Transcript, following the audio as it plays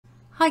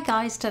Hi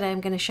guys, today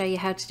I'm going to show you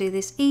how to do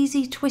this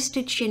easy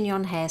twisted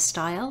chignon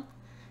hairstyle.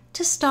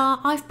 To start,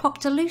 I've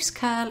popped a loose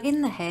curl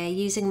in the hair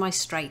using my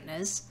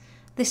straighteners.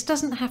 This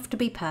doesn't have to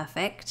be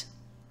perfect.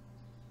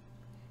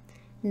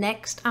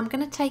 Next, I'm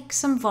going to take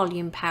some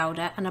volume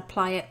powder and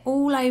apply it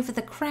all over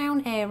the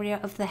crown area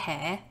of the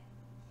hair.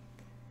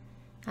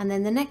 And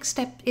then the next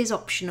step is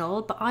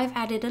optional, but I've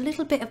added a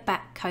little bit of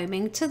back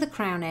combing to the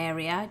crown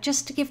area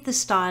just to give the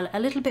style a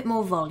little bit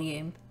more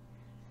volume.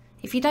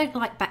 If you don't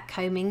like back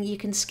combing, you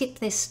can skip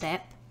this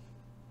step.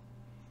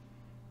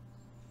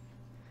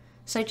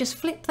 So just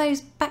flip those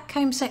back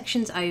comb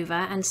sections over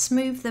and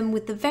smooth them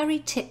with the very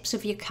tips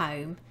of your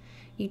comb.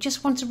 You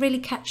just want to really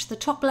catch the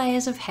top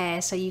layers of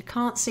hair so you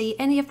can't see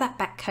any of that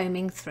back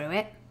combing through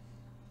it.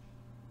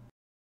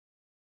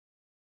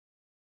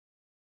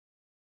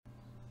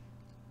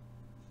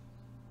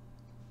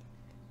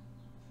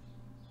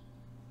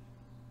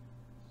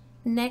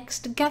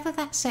 Next, gather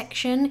that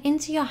section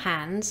into your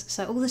hands,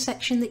 so all the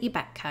section that you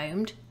back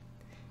combed,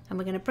 and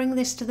we're going to bring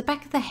this to the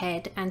back of the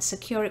head and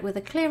secure it with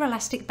a clear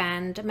elastic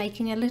band,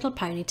 making a little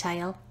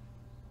ponytail.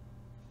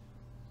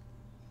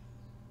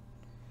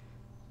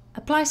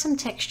 Apply some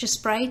texture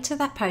spray to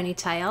that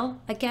ponytail.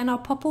 Again, I'll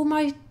pop all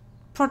my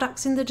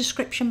products in the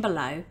description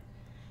below.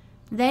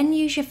 Then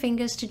use your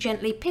fingers to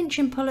gently pinch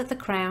and pull at the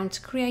crown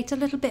to create a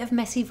little bit of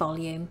messy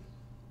volume.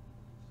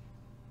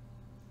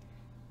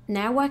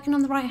 Now, working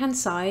on the right hand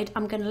side,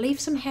 I'm going to leave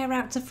some hair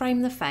out to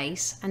frame the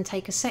face and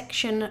take a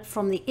section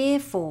from the ear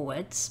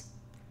forwards,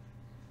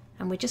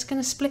 and we're just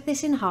going to split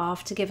this in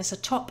half to give us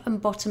a top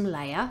and bottom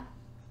layer.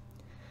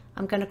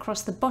 I'm going to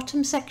cross the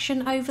bottom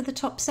section over the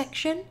top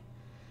section,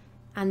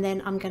 and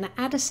then I'm going to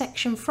add a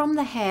section from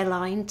the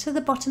hairline to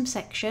the bottom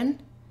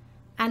section,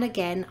 and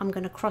again I'm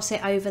going to cross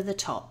it over the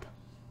top.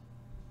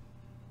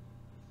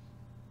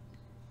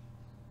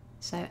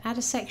 So add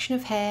a section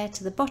of hair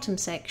to the bottom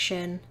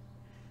section,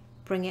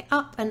 bring it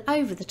up and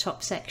over the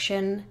top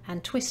section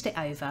and twist it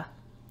over.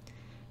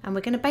 And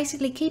we're going to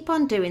basically keep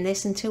on doing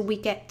this until we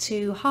get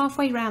to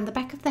halfway round the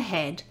back of the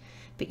head,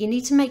 but you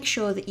need to make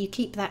sure that you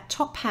keep that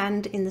top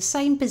hand in the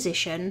same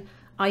position,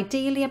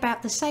 ideally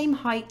about the same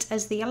height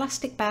as the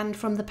elastic band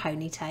from the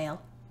ponytail.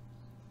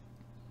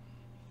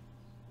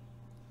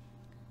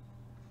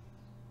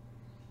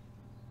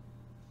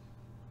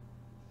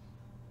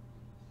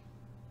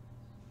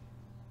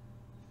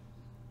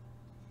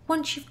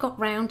 Once you've got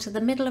round to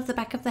the middle of the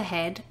back of the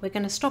head, we're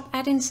going to stop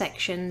adding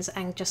sections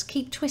and just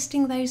keep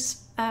twisting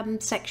those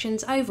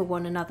sections over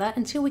one another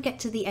until we get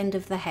to the end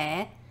of the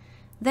hair,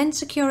 then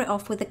secure it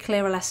off with a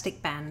clear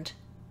elastic band.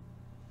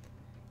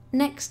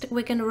 Next,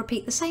 we're going to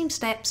repeat the same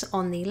steps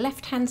on the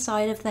left hand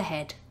side of the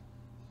head.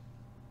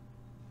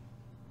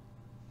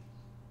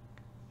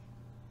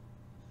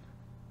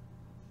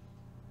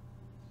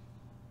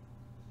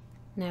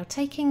 Now,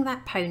 taking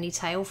that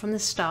ponytail from the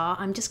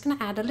start, I'm just going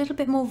to add a little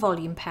bit more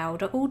volume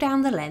powder all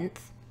down the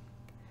length,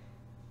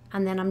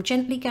 and then I'm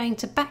gently going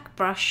to back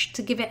brush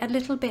to give it a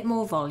little bit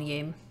more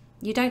volume.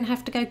 You don't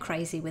have to go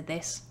crazy with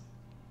this.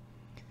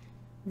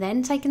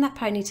 Then, taking that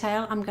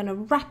ponytail, I'm going to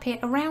wrap it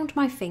around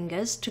my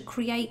fingers to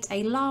create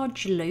a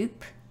large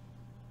loop,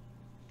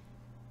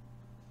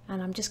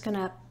 and I'm just going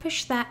to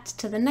push that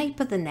to the nape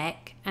of the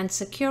neck and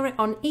secure it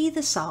on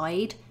either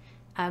side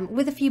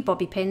with a few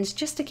bobby pins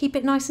just to keep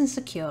it nice and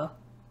secure.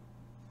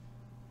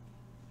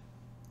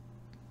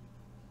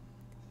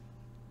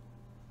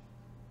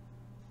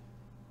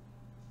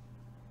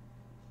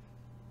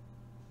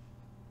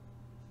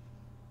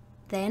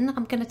 Then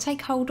I'm going to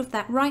take hold of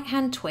that right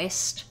hand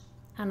twist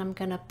and I'm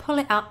going to pull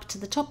it up to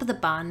the top of the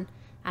bun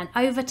and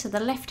over to the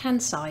left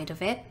hand side of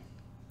it.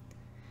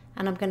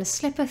 And I'm going to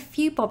slip a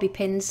few bobby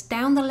pins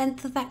down the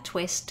length of that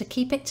twist to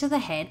keep it to the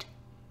head.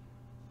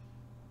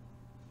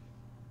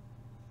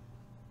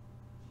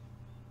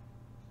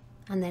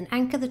 And then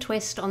anchor the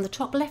twist on the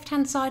top left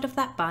hand side of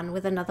that bun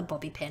with another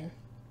bobby pin.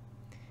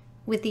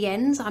 With the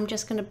ends, I'm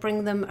just going to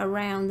bring them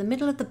around the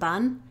middle of the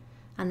bun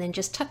and then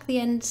just tuck the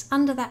ends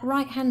under that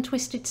right hand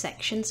twisted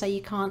section so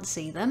you can't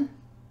see them.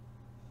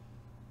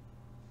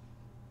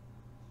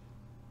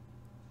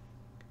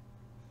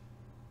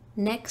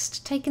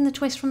 Next, taking the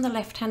twist from the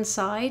left hand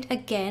side,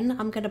 again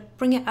I'm going to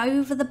bring it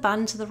over the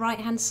bun to the right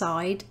hand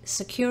side,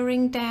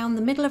 securing down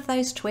the middle of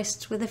those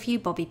twists with a few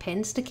bobby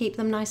pins to keep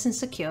them nice and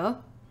secure.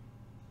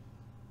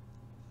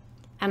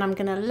 And I'm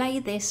going to lay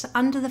this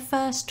under the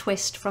first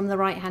twist from the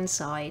right hand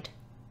side.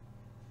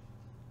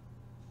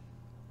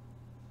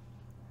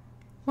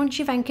 Once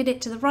you've anchored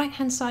it to the right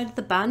hand side of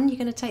the bun, you're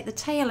going to take the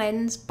tail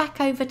ends back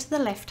over to the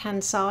left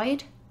hand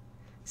side,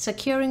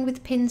 securing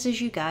with pins as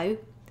you go,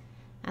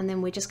 and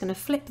then we're just going to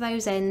flip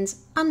those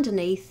ends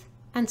underneath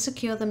and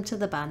secure them to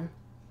the bun.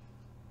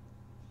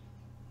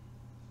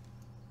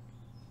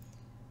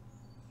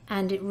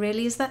 And it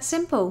really is that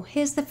simple.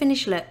 Here's the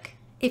finished look.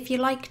 If you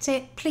liked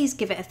it, please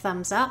give it a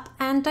thumbs up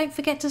and don't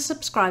forget to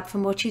subscribe for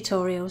more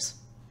tutorials.